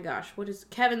my gosh, what is...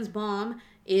 Kevin's mom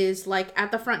is, like,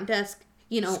 at the front desk,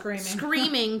 you know,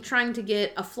 screaming trying to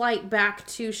get a flight back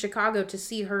to Chicago to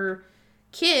see her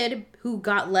kid who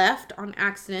got left on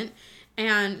accident.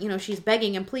 And, you know, she's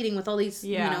begging and pleading with all these,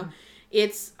 you know...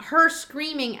 It's her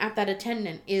screaming at that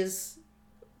attendant is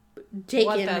taken...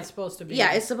 What that's supposed to be.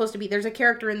 Yeah, it's supposed to be. There's a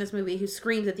character in this movie who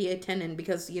screams at the attendant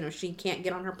because, you know, she can't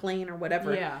get on her plane or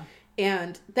whatever. Yeah.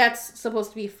 And that's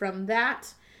supposed to be from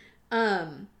that.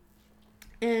 And...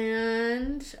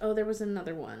 Oh, there was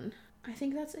another one. I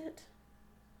think that's it.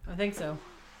 I think so.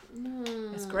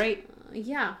 It's great.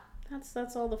 Yeah,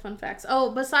 that's all the fun facts.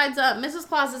 Oh, besides, Mrs.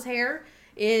 Claus's hair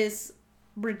is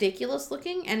ridiculous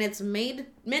looking, and it's meant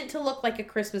to look like a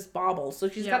Christmas bauble. So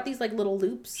she's got these like little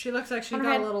loops. She looks like she's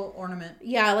got a little ornament.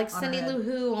 Yeah, like Cindy Lou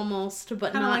Who almost,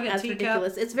 but kinda not like as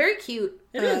ridiculous. It's very cute.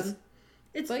 It is.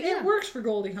 It works for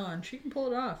Goldie Hawn. She can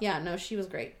pull it off. Yeah, no, she was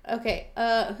great. Okay,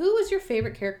 who was your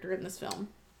favorite character in this film?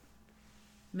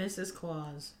 Mrs.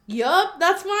 Claus. Yup,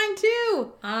 that's mine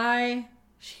too.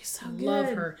 She's so good. Love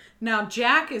her. Now,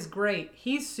 Jack is great.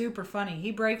 He's super funny.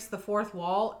 He breaks the fourth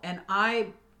wall, and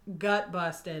I gut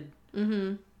busted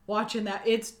watching that.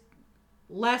 It's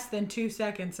less than 2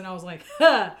 seconds, and I was like,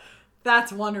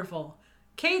 that's wonderful.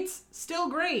 Kate's still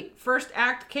great. First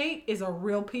act Kate is a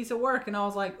real piece of work, and I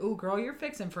was like, ooh, girl, you're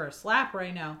fixing for a slap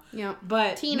right now. Yeah.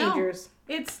 But teenagers.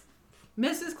 No, it's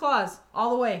Mrs. Claus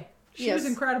all the way. She was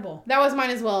incredible. That was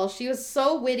mine as well. She was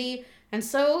so witty and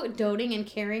so doting and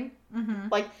caring. Mm-hmm.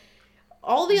 Like,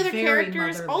 all the other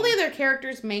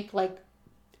characters make, like,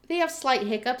 they have slight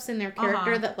hiccups in their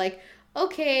character that, like,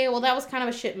 okay, well, that was kind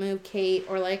of a shit move, Kate.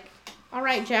 Or, like, all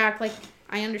right, Jack, like,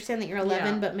 I understand that you're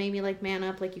 11, but maybe, like, man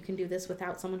up. Like, you can do this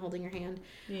without someone holding your hand.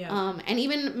 Yeah. And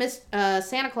even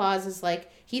Santa Claus is, like,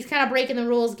 he's kind of breaking the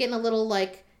rules, getting a little,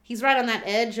 like... He's right on that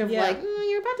edge of like,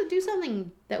 you're about to do something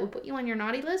that would put you on your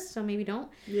naughty list, so maybe don't.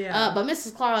 Yeah. But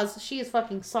Mrs. Claus, she is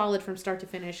fucking solid from start to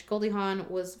finish. Goldie Hawn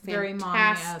was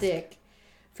fantastic.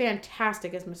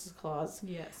 Fantastic as Mrs. Claus.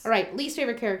 Yes. All right, least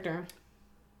favorite character.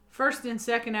 First and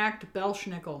second act,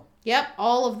 Belschnickel. Yep,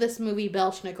 all of this movie,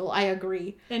 Belschnickel. I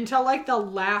agree. Until like the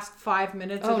last 5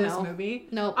 minutes of this movie.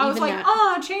 No, I was even like,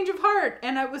 that. change of heart.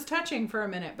 And it was touching for a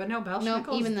minute. But no,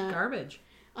 Belschnickel even is that. garbage.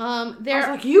 There I was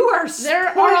like, you are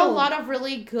there spoiled. are a lot of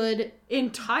really good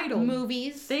entitled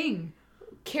movies. Thing.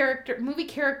 Movie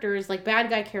characters, like bad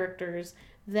guy characters,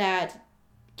 that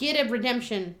get a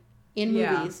redemption in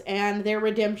movies. And their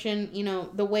redemption, you know,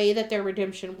 the way that their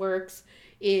redemption works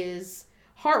is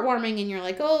heartwarming, and you're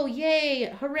like, oh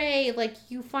yay, hooray, like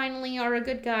you finally are a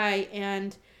good guy,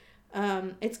 and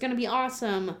it's gonna be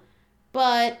awesome.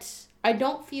 But I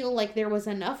don't feel like there was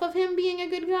enough of him being a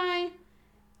good guy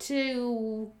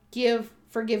to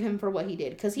forgive him for what he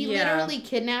did, because he literally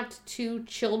kidnapped 2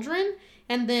 children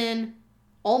and then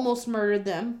almost murdered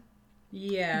them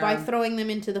by throwing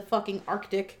them into the fucking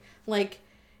Arctic, like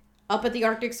up at the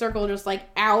Arctic Circle, just like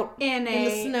out in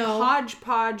the snow.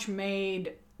 Hodgepodge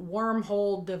made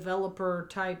wormhole developer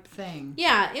type thing.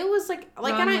 Yeah, it was like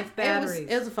with batteries.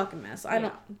 It was a fucking mess.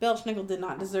 Belschnickel did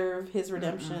not deserve his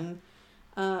redemption.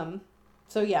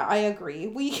 So yeah, I agree.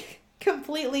 We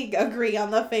completely agree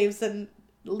on the faves and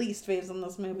least faves in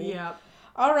this movie. Yep.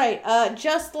 All right.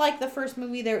 Just like the first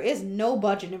movie, there is no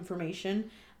budget information.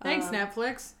 Thanks,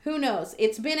 Netflix. Who knows?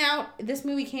 It's been out. This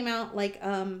movie came out like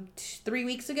 3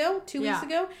 weeks ago, 2 weeks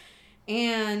ago,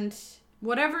 and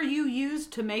whatever you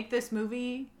used to make this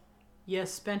movie, you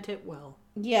spent it well.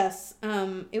 Yes.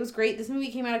 It was great. This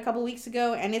movie came out a couple weeks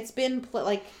ago, and it's been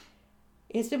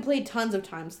it's been played tons of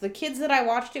times. The kids that I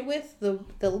watched it with, the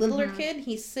littler kid,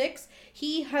 he's 6.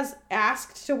 He has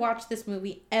asked to watch this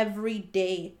movie every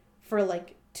day for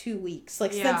like 2 weeks,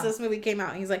 since this movie came out.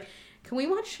 And he's like, "Can we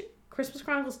watch Christmas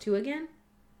Chronicles 2 again?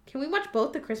 Can we watch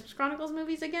both the Christmas Chronicles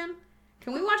movies again?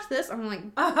 Can we watch this?" I'm like,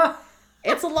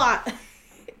 it's a lot.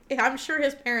 I'm sure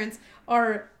his parents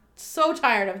are so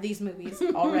tired of these movies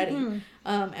already.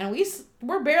 And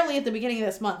we're barely at the beginning of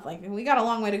this month. Like, we got a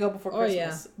long way to go before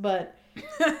Christmas. But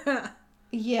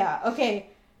yeah, okay.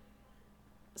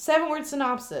 7-word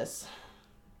synopsis.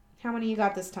 How many you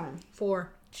got this time?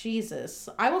 4. Jesus.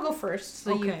 I will go first.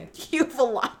 So okay. You have a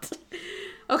lot.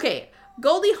 Okay.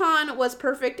 Goldie Hawn was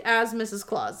perfect as Mrs.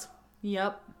 Claus.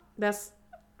 Yep. That's,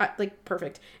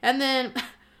 perfect. And then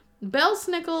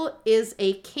Belschnickel is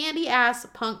a candy-ass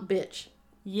punk bitch.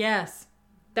 Yes.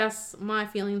 That's my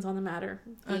feelings on the matter.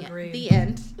 Agreed. The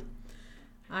end.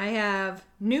 I have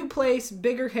new place,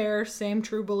 bigger hair, same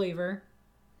true believer.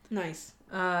 Nice.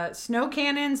 Snow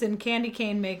cannons and candy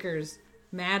cane makers,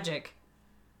 magic.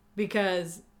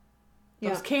 Because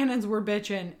those cannons were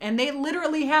bitchin'. And they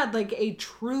literally had like a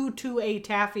true to a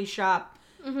taffy shop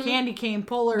candy cane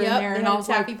puller in there. And I was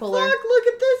like, fuck, look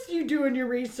at this. You doing your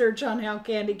research on how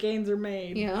candy canes are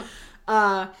made. Yeah.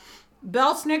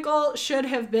 Belschnickel should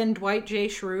have been Dwight J.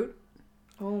 Schrute.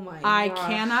 Oh my god. I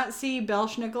cannot see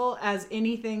Belschnickel as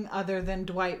anything other than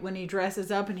Dwight when he dresses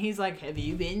up and he's like, have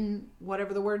you been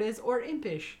whatever the word is, or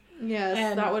impish. Yes,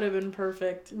 and that would have been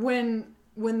perfect. When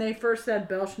they first said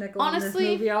Belschnickel in this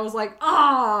movie, I was like,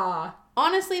 ah.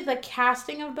 Honestly, the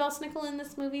casting of Belschnickel in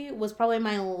this movie was probably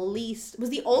was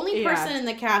the only person in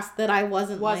the cast that I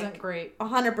wasn't great.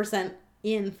 100%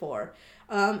 in for.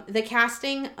 The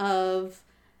casting of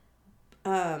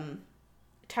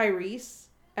Tyrese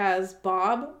as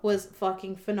Bob was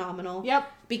fucking phenomenal.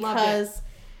 Yep. Because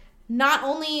not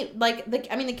only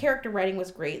the character writing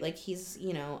was great. Like, he's,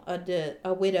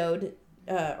 a widowed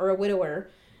or a widower,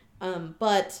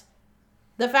 but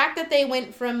the fact that they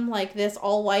went from like this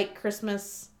all white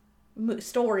Christmas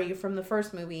story from the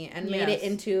first movie and made it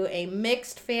into a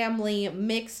mixed family,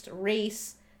 mixed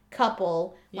race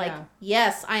couple,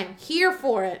 yes, I am here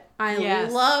for it. I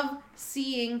love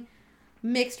seeing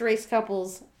mixed race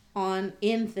couples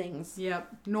in things.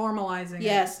 Yep. Normalizing it.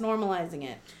 Yes, normalizing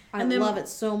it. I love it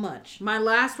so much. My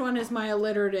last one is my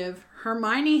alliterative.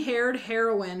 Hermione-haired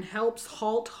heroine helps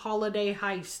halt holiday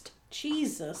heist.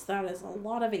 Jesus, that is a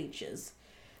lot of H's.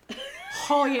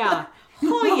 Oh, yeah.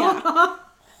 Oh, yeah.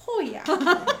 Oh, yeah.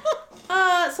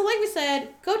 So like we said,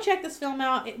 go check this film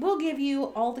out. It will give you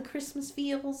all the Christmas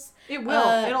feels. It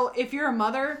will. If you're a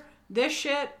mother, this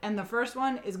shit and the first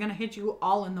one is going to hit you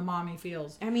all in the mommy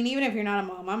feels. I mean, even if you're not a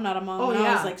mom, I'm not a mom.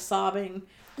 I was like sobbing.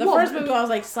 The first movie, I was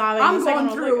like sobbing.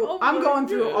 I'm going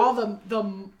through all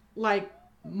the like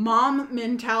mom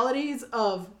mentalities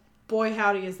of, boy,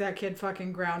 howdy, is that kid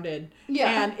fucking grounded.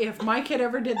 Yeah. And if my kid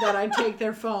ever did that, I'd take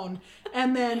their phone.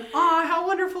 And then, how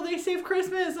wonderful, they saved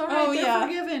Christmas. All right, they're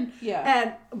forgiven.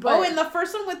 Yeah. And the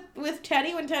first one with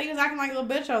Teddy, when Teddy was acting like a little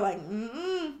bitch, I was like,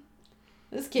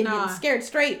 this kid getting scared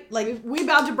straight. Like, we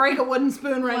about to break a wooden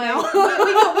spoon right now.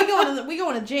 we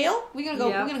going to jail. We're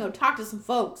gonna go talk to some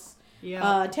folks.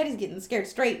 Yeah. Teddy's getting scared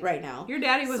straight right now. Your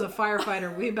daddy was a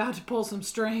firefighter. We about to pull some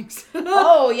strings.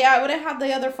 Oh, yeah, I would have had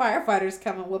the other firefighters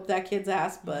come and whoop that kid's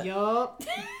ass, but... Yup.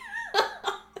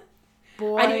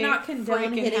 Boy, I do not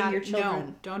condone hitting freaking your children.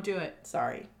 No, don't do it.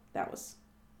 Sorry, that was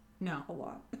No. a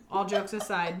lot. All jokes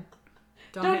aside,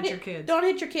 don't hit your kids. Don't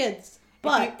hit your kids.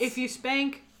 But... If you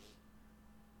spank,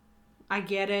 I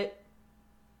get it.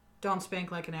 Don't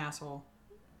spank like an asshole.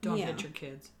 Don't hit your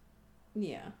kids.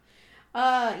 Yeah.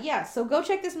 Yeah, so go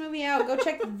check this movie out. Go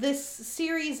check this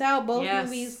series out. Both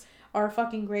movies are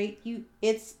fucking great.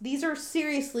 These are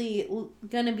seriously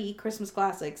gonna be Christmas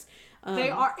classics. They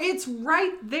are. It's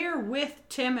right there with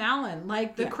Tim Allen.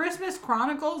 Like, the Christmas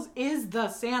Chronicles is the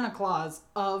Santa Claus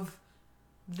of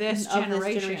this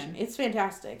generation. It's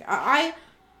fantastic. I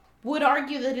would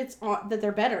argue that that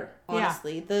they're better,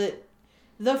 honestly. Yeah.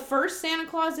 The first Santa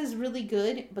Claus is really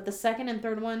good, but the second and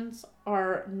third ones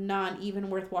are not even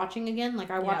worth watching again.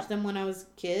 Like, I watched them when I was a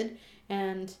kid,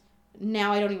 and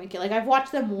now I don't even care. Like, I've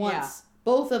watched them once,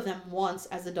 both of them once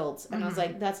as adults, and I was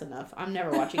like, that's enough. I'm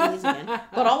never watching these again.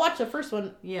 But I'll watch the first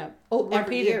one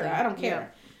every year. I don't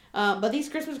care. Yeah. But these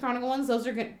Christmas Chronicle ones, those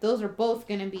are both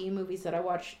going to be movies that I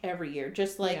watch every year.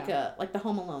 Just like the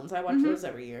Home Alones. I watch those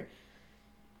every year.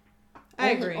 I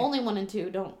agree. Only 1 and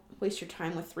 2. Don't waste your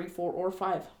time with 3, 4, or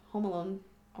 5. Home Alone.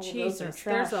 All of those are trash.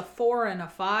 There's a 4 and a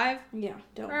 5. Yeah,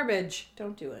 don't. Garbage.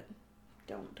 Don't do it.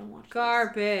 Don't watch.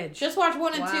 Garbage. Those. Just watch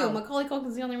 1 and 2. Macaulay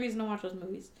Culkin's the only reason to watch those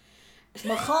movies.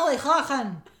 Macaulay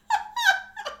Culkin.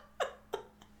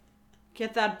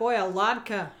 Get that boy a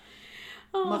vodka.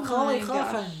 Oh Macaulay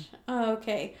Culkin.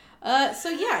 Okay. So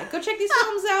yeah, go check these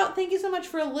films out. Thank you so much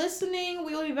for listening.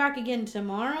 We will be back again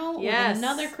tomorrow with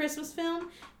another Christmas film,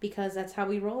 because that's how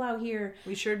we roll out here.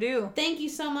 We sure do. Thank you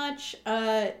so much.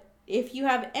 If you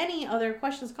have any other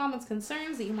questions, comments,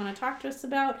 concerns that you want to talk to us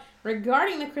about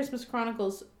regarding the Christmas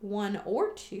Chronicles 1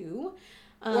 or 2,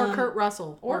 or Kurt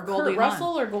Russell, or Goldie Kurt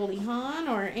Russell, or Goldie Hawn,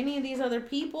 or any of these other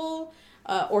people,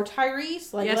 or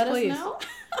Tyrese, let us know.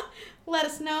 Let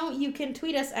us know. You can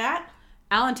tweet us at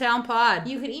Allentown Pod.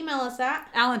 You can email us at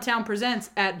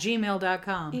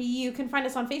allentownpresents@gmail.com. You can find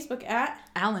us on Facebook at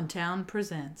Allentown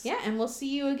Presents. Yeah, and we'll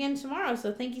see you again tomorrow.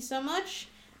 So thank you so much.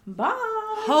 Bye.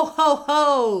 Ho, ho,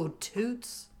 ho.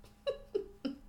 Toots.